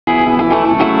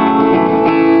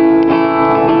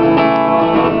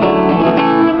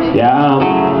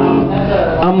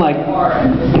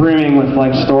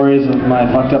like stories of my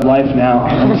fucked up life now.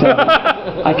 And so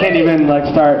I can't even like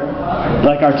start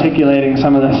like articulating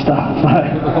some of this stuff. But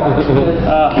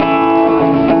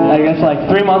I guess like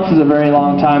 3 months is a very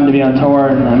long time to be on tour,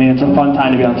 and I mean it's a fun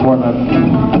time to be on tour. But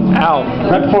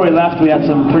right before we left, we had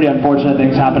some pretty unfortunate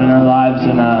things happen in our lives,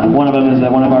 and one of them is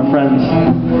that one of our friends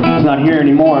is not here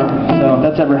anymore. So if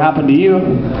that's ever happened to you,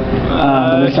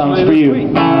 this song's for you.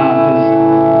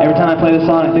 Every time I play this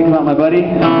song, I think about my buddy.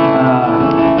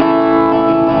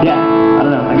 Yeah, I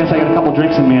don't know. I guess I got a couple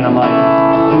drinks in me, and I'm like,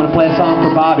 I'm gonna play a song for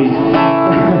Bobby.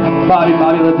 Bobby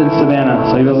lived in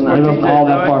Savannah, so he wasn't all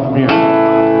that far from here.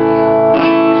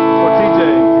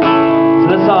 So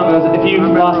this song goes, if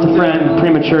you've lost a friend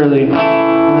prematurely,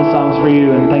 this song's for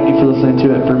you, and thank you for listening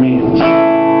to it for me. It's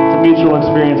a mutual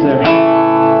experience there.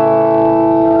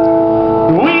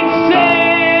 We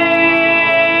set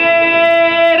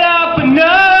up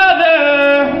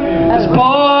another, 'cause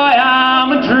boy,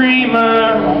 I'm a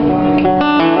dreamer,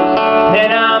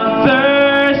 and I'm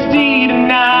thirsty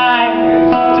tonight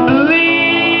to believe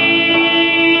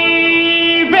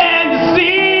and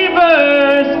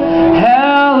deceivers.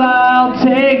 Hell, I'll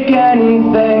take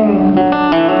anything.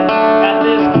 At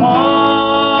this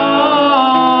point,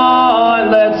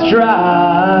 let's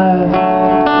drive.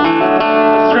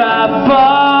 Let's drive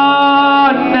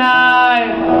far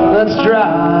tonight. Let's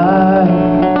drive.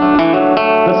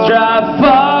 Let's drive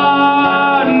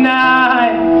far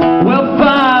tonight. We'll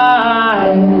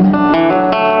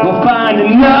find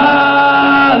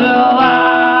another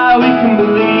lie we can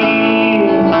believe.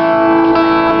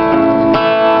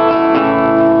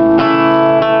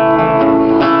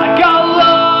 I got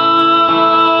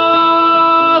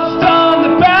lost on the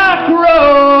back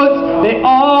roads. They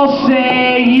all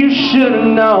say you should have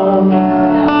known.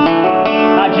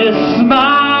 I just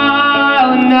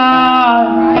smile and nod,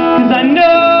 'cause I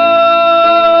know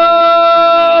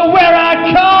where I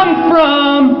come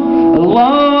from,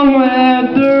 along with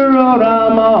the road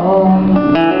I'm on.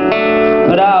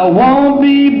 But I won't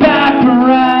be back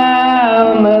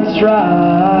around. Let's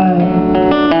drive.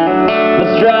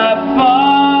 Let's drive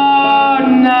far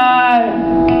tonight.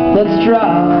 Let's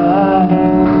drive.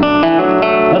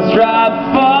 Let's drive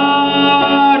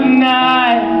far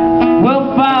tonight. We'll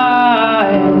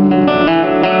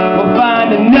find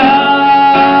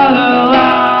another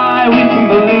lie we can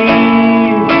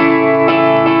believe.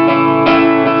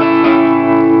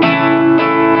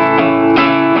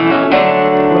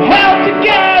 We're held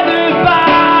together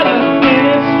by the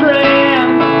thinnest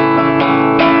strands.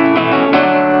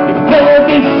 You fold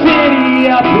this city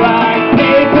up like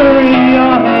paper in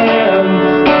your hands.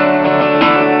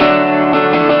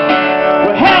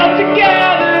 We're held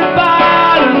together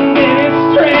by the thinnest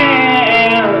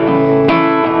strands.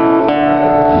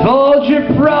 Fold your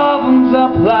problems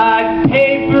up like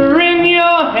paper in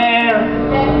your hand.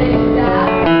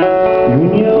 In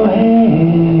your hands.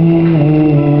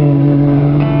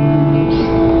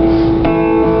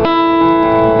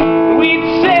 We'd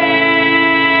set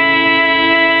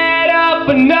up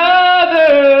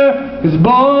another, 'cause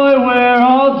boy, we're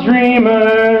all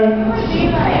dreamers,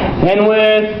 and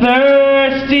we're thirsty.